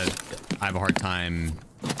just, I have a hard time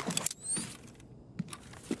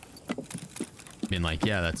being like,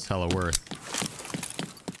 yeah, that's hella worth.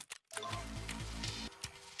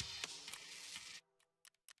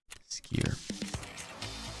 Skier.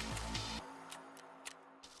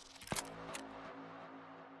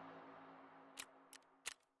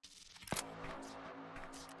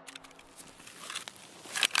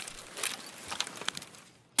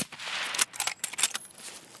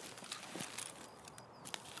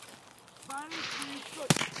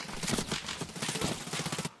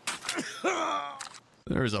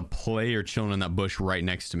 There's a player chilling in that bush right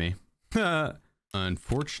next to me.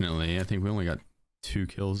 Unfortunately, I think we only got 2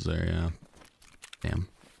 kills there. Yeah. Damn.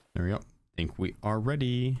 There we go. I think we are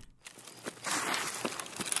ready.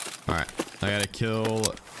 All right. I gotta kill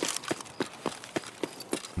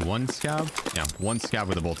 1 scav. Yeah, 1 scav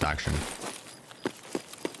with a bolt action.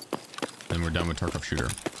 Then we're done with Tarkov shooter.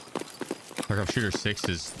 Tarkov shooter 6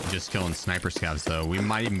 is just killing sniper scavs though. We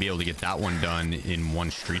might even be able to get that one done in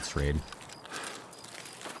 1 streets raid.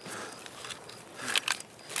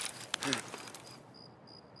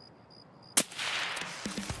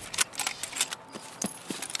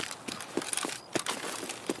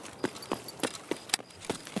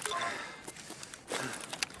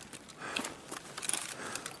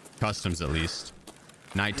 Customs at least.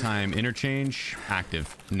 Nighttime interchange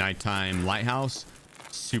active. Nighttime lighthouse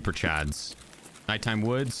super chads. Nighttime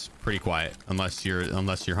woods pretty quiet unless you're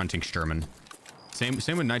hunting Sturman. Same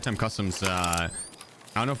with nighttime customs. I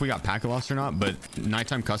don't know if we got packet loss or not, but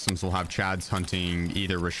nighttime customs will have chads hunting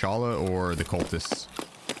either Rashala or the cultists.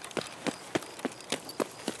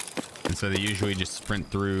 And so they usually just sprint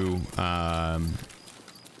through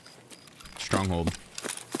stronghold.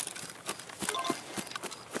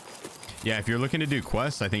 Yeah, if you're looking to do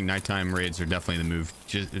quests, I think nighttime raids are definitely the move.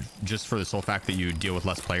 Just for the sole fact that you deal with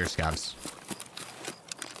less player scavs.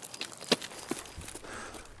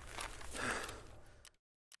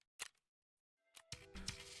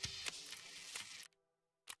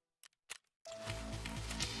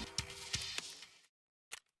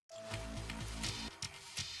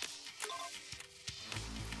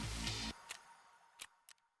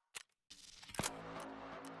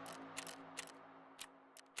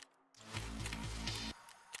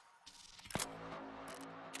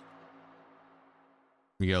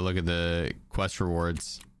 We gotta look at the quest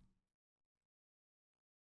rewards.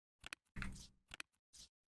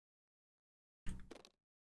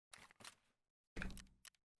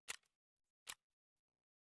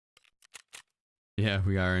 Yeah,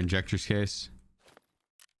 we got our injector's case.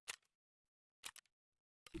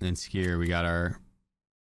 And skier, we got our...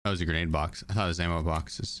 That was a grenade box. I thought it was ammo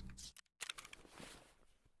boxes.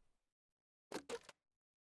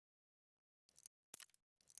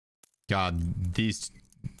 God, these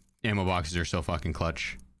ammo boxes are so fucking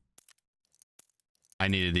clutch. I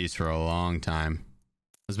needed these for a long time.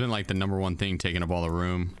 It's been like the #1 thing taking up all the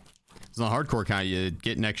room. It's on the hardcore count,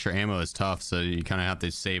 getting extra ammo is tough, so you kind of have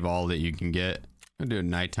to save all that you can get. I'm gonna do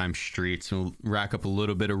nighttime streets. We'll rack up a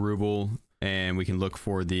little bit of ruble, and we can look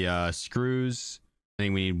for the screws. I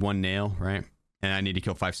think we need 1 nail, right? And I need to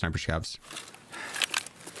kill 5 sniper scavs.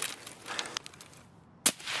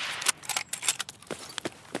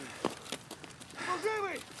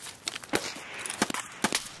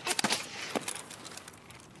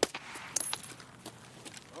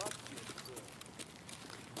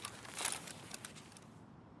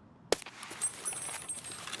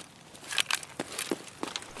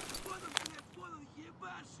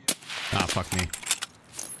 Ah, fuck me.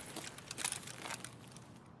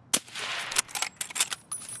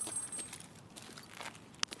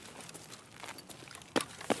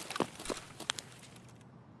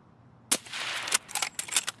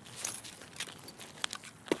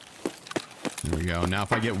 we go. Now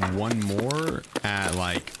if I get one more at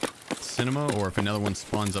like cinema, or if another one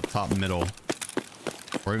spawns up top middle,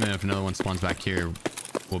 or even if another one spawns back here,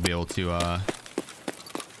 we'll be able to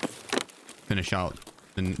finish out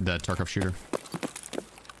the Tarkov shooter.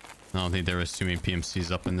 I don't think there was too many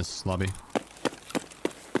PMCs up in this lobby.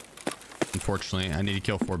 Unfortunately, I need to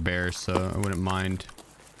kill 4 bears, so I wouldn't mind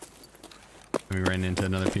if we ran into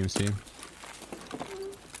another PMC.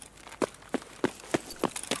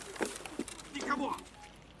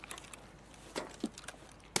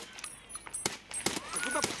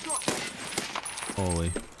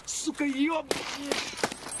 Holy.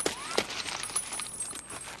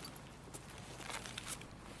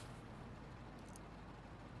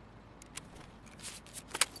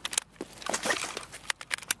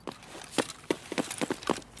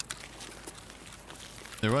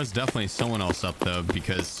 There was definitely someone else up though,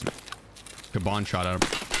 because Gabon shot at him.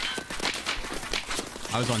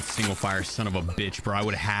 I was on single fire, son of a bitch, bro. I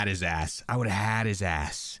would have had his ass. I would have had his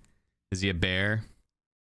ass. Is he a bear?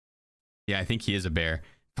 Yeah, I think he is a bear.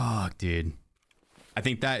 Fuck, dude. I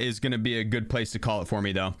think that is going to be a good place to call it for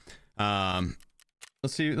me though.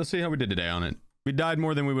 Let's see how we did today on it. We died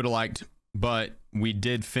more than we would have liked, but we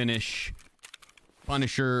did finish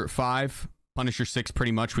Punisher 5. Punisher 6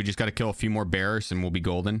 pretty much. We just got to kill a few more bears and we'll be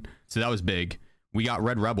golden. So that was big. We got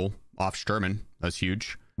Red Rebel off Sturman. That's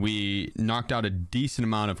huge. We knocked out a decent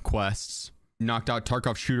amount of quests. Knocked out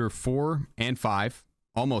Tarkov Shooter 4 and 5.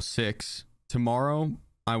 Almost 6. Tomorrow,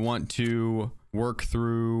 I want to work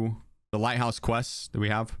through the Lighthouse quests that we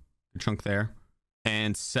have. A chunk there.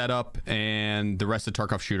 And set up and the rest of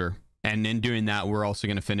Tarkov Shooter. And in doing that, we're also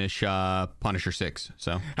going to finish Punisher 6.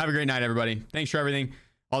 So have a great night, everybody. Thanks for everything.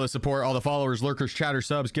 All the support, all the followers, lurkers, chatter,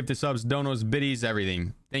 subs, gifted subs, donos, biddies,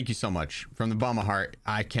 everything. Thank you so much. From the bottom of my heart,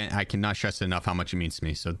 I cannot stress enough how much it means to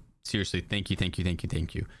me. So seriously, thank you.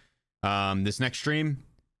 This next stream,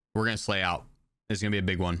 we're gonna slay out. It's gonna be a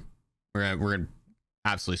big one. We're gonna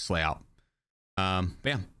absolutely slay out.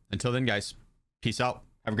 Bam. Until then, guys, peace out.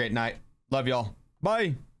 Have a great night. Love y'all.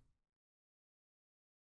 Bye.